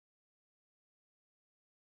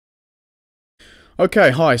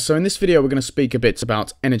Okay, hi, so in this video we're going to speak a bit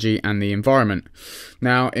about energy and the environment.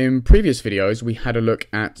 Now, in previous videos we had a look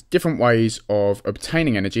at different ways of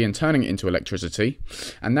obtaining energy and turning it into electricity,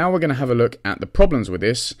 and now we're going to have a look at the problems with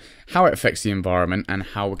this, how it affects the environment, and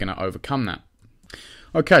how we're going to overcome that.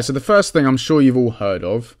 Okay, so the first thing I'm sure you've all heard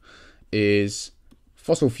of is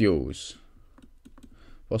fossil fuels.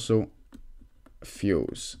 Fossil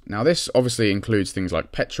fuels. Now this obviously includes things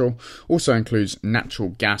like petrol, also includes natural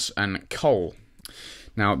gas and coal.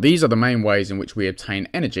 Now, these are the main ways in which we obtain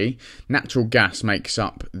energy. Natural gas makes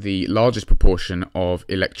up the largest proportion of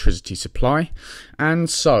electricity supply, and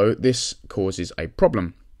so this causes a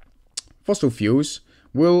problem. Fossil fuels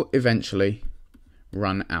will eventually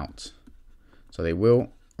run out. So they will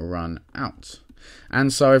run out.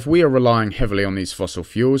 And so if we are relying heavily on these fossil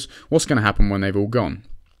fuels, what's going to happen when they've all gone?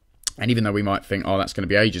 And even though we might think, oh, that's going to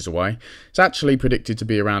be ages away, it's actually predicted to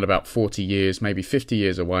be around about 40 years, maybe 50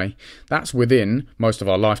 years away. That's within most of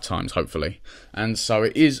our lifetimes, hopefully. And so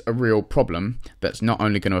it is a real problem that's not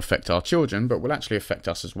only going to affect our children, but will actually affect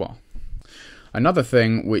us as well. Another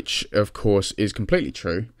thing, which of course is completely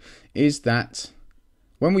true, is that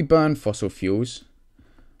when we burn fossil fuels,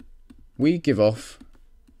 we give off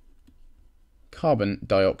carbon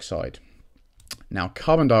dioxide. Now,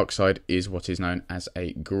 carbon dioxide is what is known as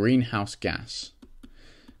a greenhouse gas.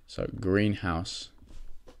 So, greenhouse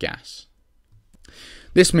gas.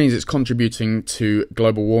 This means it's contributing to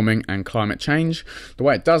global warming and climate change. The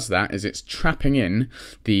way it does that is it's trapping in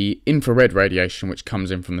the infrared radiation which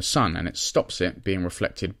comes in from the sun, and it stops it being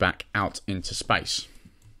reflected back out into space.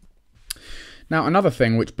 Now, another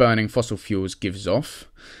thing which burning fossil fuels gives off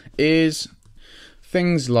is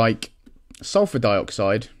things like sulfur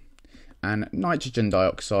dioxide and nitrogen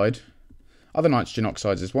dioxide, other nitrogen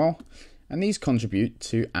oxides as well, and these contribute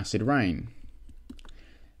to acid rain.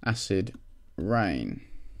 Acid rain.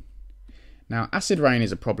 Now, acid rain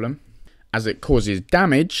is a problem as it causes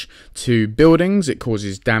damage to buildings, it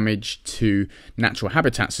causes damage to natural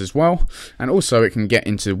habitats as well, and also it can get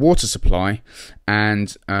into the water supply,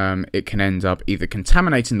 and it can end up either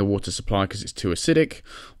contaminating the water supply because it's too acidic,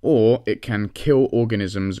 or it can kill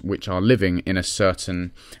organisms which are living in a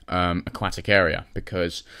certain aquatic area,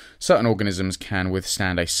 because certain organisms can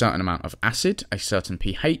withstand a certain amount of acid, a certain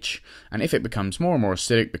pH, and if it becomes more and more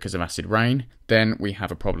acidic because of acid rain, then we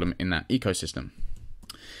have a problem in that ecosystem.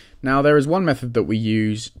 Now, there is one method that we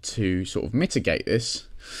use to sort of mitigate this,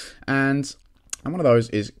 and one of those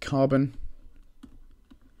is carbon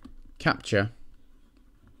capture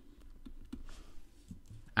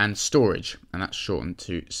and storage, and that's shortened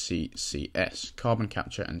to CCS, carbon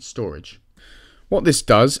capture and storage. What this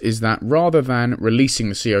does is that rather than releasing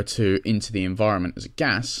the CO2 into the environment as a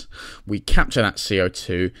gas, we capture that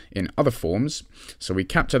CO2 in other forms. So we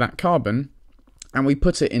capture that carbon and we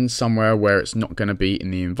put it in somewhere where it's not going to be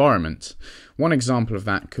in the environment. One example of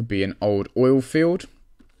that could be an old oil field.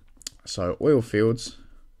 So oil fields,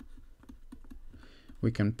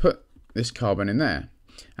 we can put this carbon in there,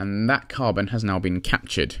 and that carbon has now been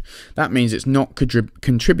captured. That means it's not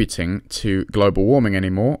contributing to global warming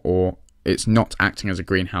anymore, or it's not acting as a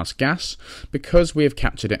greenhouse gas, because we have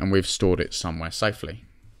captured it and we've stored it somewhere safely.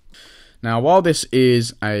 Now, while this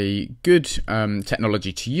is a good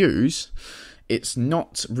technology to use, it's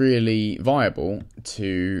not really viable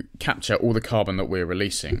to capture all the carbon that we're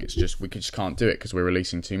releasing. It's just, we just can't do it because we're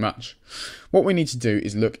releasing too much. What we need to do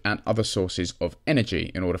is look at other sources of energy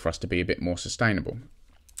in order for us to be a bit more sustainable.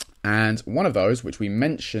 And one of those, which we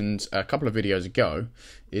mentioned a couple of videos ago,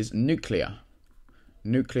 is nuclear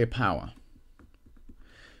power.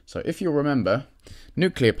 So if you'll remember,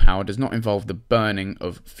 nuclear power does not involve the burning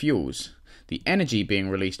of fuels. The energy being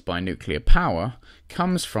released by nuclear power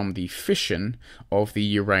comes from the fission of the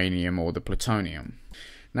uranium or the plutonium.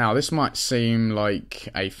 Now, this might seem like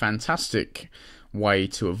a fantastic way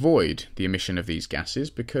to avoid the emission of these gases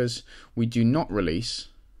because we do not release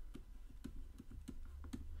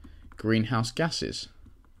greenhouse gases.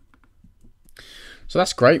 So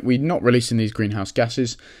that's great, we're not releasing these greenhouse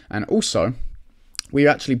gases, and also we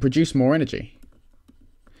actually produce more energy.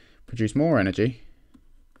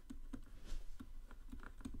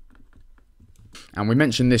 And we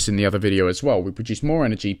mentioned this in the other video as well. We produce more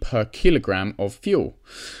energy per kilogram of fuel.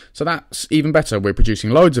 So that's even better. We're producing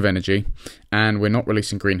loads of energy and we're not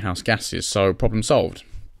releasing greenhouse gases. So problem solved.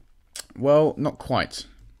 Well, not quite.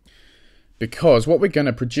 Because what we're going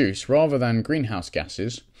to produce, rather than greenhouse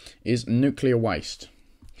gases, is nuclear waste.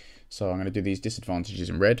 So I'm going to do these disadvantages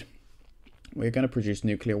in red. We're going to produce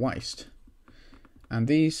nuclear waste. And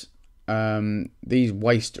these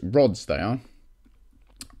waste rods,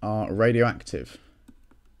 are radioactive.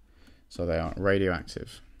 So they are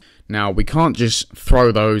radioactive. Now, we can't just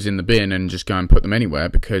throw those in the bin and just go and put them anywhere,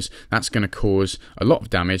 because that's going to cause a lot of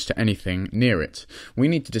damage to anything near it. We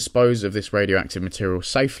need to dispose of this radioactive material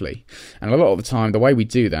safely, and a lot of the time the way we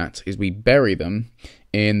do that is we bury them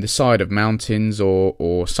in the side of mountains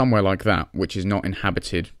or somewhere like that, which is not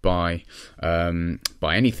inhabited by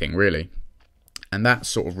anything really, and that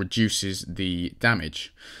sort of reduces the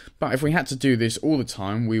damage. But if we had to do this all the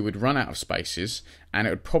time, we would run out of spaces, and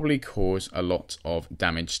it would probably cause a lot of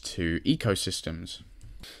damage to ecosystems.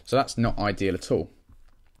 So that's not ideal at all.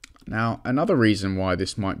 Now, another reason why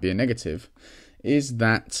this might be a negative is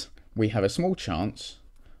that we have a small chance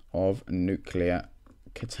of nuclear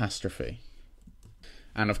catastrophe.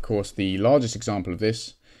 And of course, the largest example of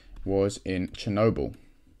this was in Chernobyl.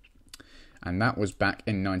 And that was back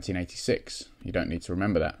in 1986. You don't need to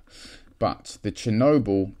remember that. But the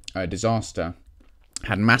Chernobyl disaster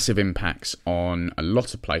had massive impacts on a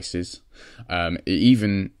lot of places.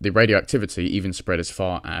 Even the radioactivity even spread as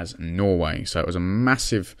far as Norway. So it was a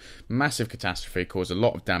massive, massive catastrophe, caused a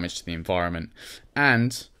lot of damage to the environment.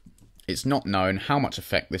 And it's not known how much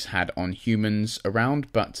effect this had on humans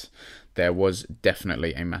around, but there was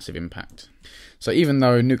definitely a massive impact. So even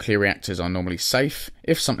though nuclear reactors are normally safe,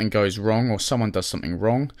 if something goes wrong or someone does something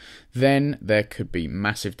wrong, then there could be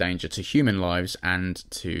massive danger to human lives and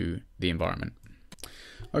to the environment.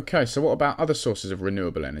 Okay, so what about other sources of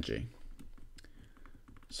renewable energy?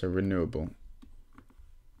 So renewable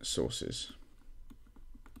sources.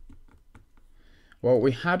 Well,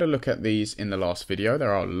 we had a look at these in the last video.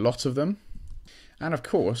 There are a lot of them. And of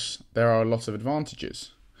course, there are a lot of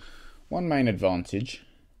advantages. One main advantage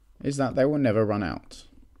is that they will never run out.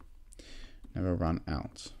 Never run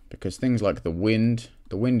out. Because things like the wind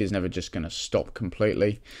is never just going to stop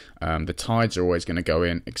completely. The tides are always going to go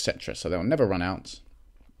in, etc. So they'll never run out.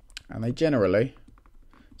 And they generally,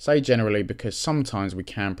 say generally because sometimes we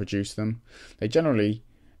can produce them, they generally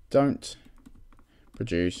don't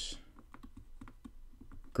produce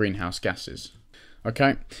greenhouse gases.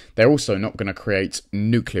 Okay, they're also not going to create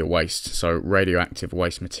nuclear waste, so radioactive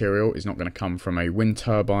waste material is not going to come from a wind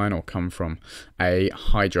turbine or come from a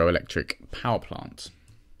hydroelectric power plant.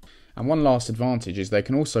 And one last advantage is they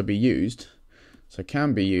can also be used, so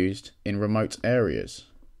can be used in remote areas.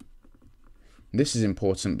 This is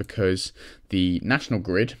important because the national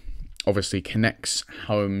grid obviously connects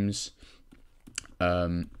homes,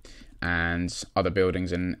 and other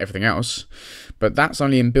buildings and everything else, but that's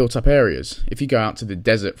only in built up areas. If you go out to the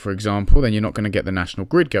desert, for example, then you're not going to get the national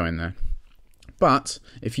grid going there. But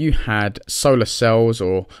if you had solar cells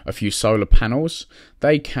or a few solar panels,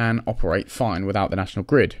 they can operate fine without the national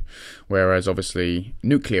grid, whereas obviously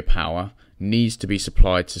nuclear power needs to be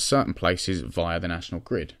supplied to certain places via the national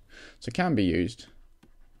grid. So it can be used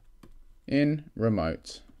in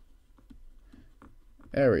remote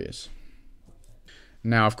areas.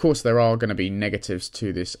 Now, of course, there are going to be negatives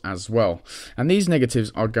to this as well. And these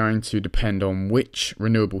negatives are going to depend on which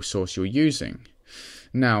renewable source you're using.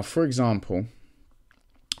 Now, for example,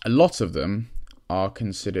 a lot of them are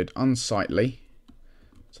considered unsightly.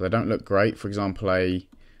 So they don't look great. For example, a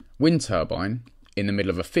wind turbine in the middle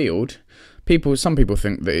of a field. Some people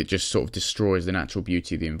think that it just sort of destroys the natural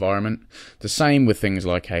beauty of the environment. The same with things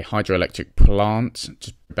like a hydroelectric plant,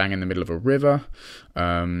 just bang in the middle of a river,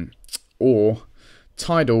 or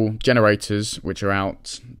tidal generators which are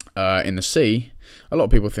out in the sea. A lot of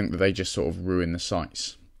people think that they just sort of ruin the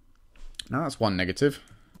sites. Now that's one negative.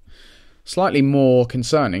 Slightly more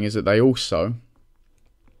concerning is that they also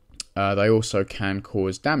can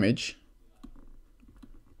cause damage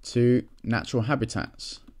to natural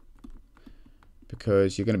habitats,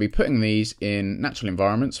 because you're going to be putting these in natural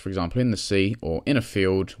environments, for example in the sea or in a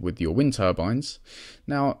field with your wind turbines.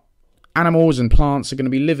 Now, animals and plants are going to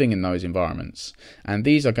be living in those environments, and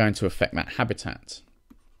these are going to affect that habitat.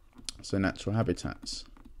 So natural habitats.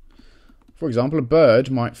 For example, a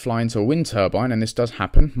bird might fly into a wind turbine, and this does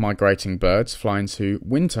happen. Migrating birds fly into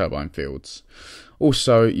wind turbine fields.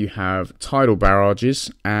 Also, you have tidal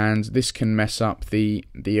barrages, and this can mess up the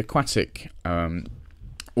aquatic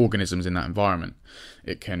organisms in that environment.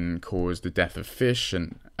 It can cause the death of fish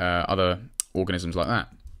and other organisms like that.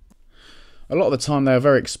 A lot of the time they are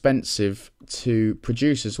very expensive to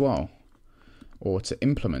produce as well, or to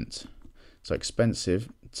implement. So expensive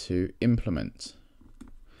to implement.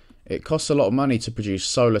 It costs a lot of money to produce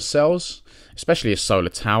solar cells, especially a solar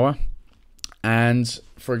tower. And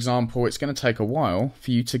for example, it's going to take a while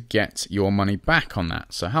for you to get your money back on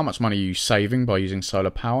that. So how much money are you saving by using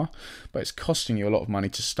solar power? But it's costing you a lot of money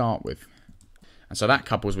to start with. And so that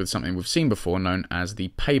couples with something we've seen before known as the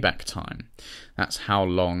payback time. That's how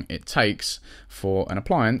long it takes for an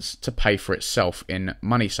appliance to pay for itself in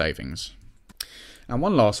money savings. And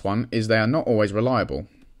one last one is they are not always reliable.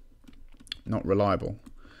 Not reliable.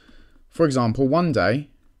 For example, one day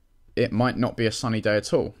it might not be a sunny day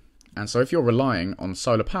at all. And so if you're relying on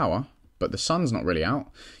solar power, but the sun's not really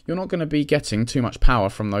out, you're not going to be getting too much power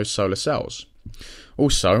from those solar cells.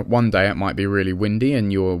 Also, one day it might be really windy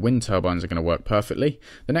and your wind turbines are going to work perfectly.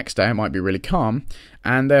 The next day it might be really calm,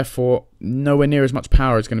 and therefore nowhere near as much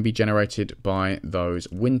power is going to be generated by those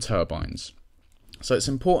wind turbines. So it's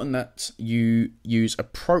important that you use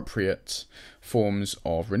appropriate forms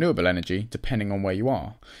of renewable energy depending on where you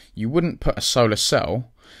are. You wouldn't put a solar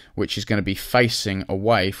cell which is going to be facing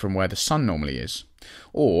away from where the sun normally is.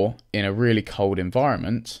 Or in a really cold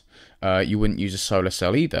environment, you wouldn't use a solar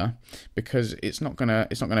cell either, because it's not going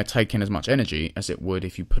to take in as much energy as it would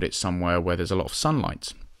if you put it somewhere where there's a lot of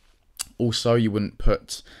sunlight. Also, you wouldn't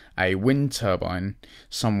put a wind turbine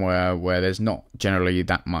somewhere where there's not generally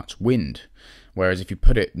that much wind. Whereas if you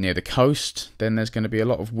put it near the coast, then there's going to be a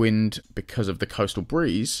lot of wind because of the coastal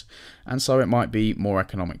breeze, and so it might be more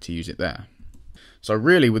economic to use it there. So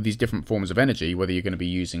really, with these different forms of energy, whether you're going to be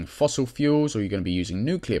using fossil fuels or you're going to be using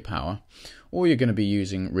nuclear power, or you're going to be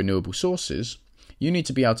using renewable sources, you need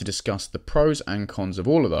to be able to discuss the pros and cons of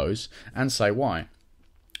all of those and say why.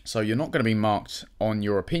 So you're not going to be marked on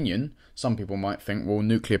your opinion. Some people might think, well,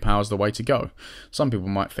 nuclear power is the way to go. Some people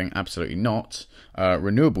might think, absolutely not.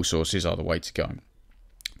 Renewable sources are the way to go.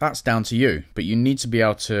 That's down to you, but you need to be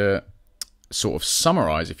able to sort of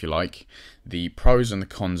summarize, if you like, the pros and the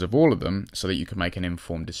cons of all of them so that you can make an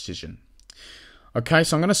informed decision. Okay,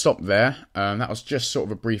 so I'm going to stop there. That was just sort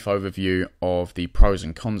of a brief overview of the pros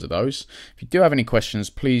and cons of those. If you do have any questions,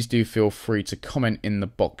 please do feel free to comment in the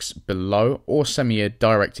box below or send me a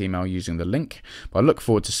direct email using the link. But I look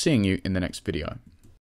forward to seeing you in the next video.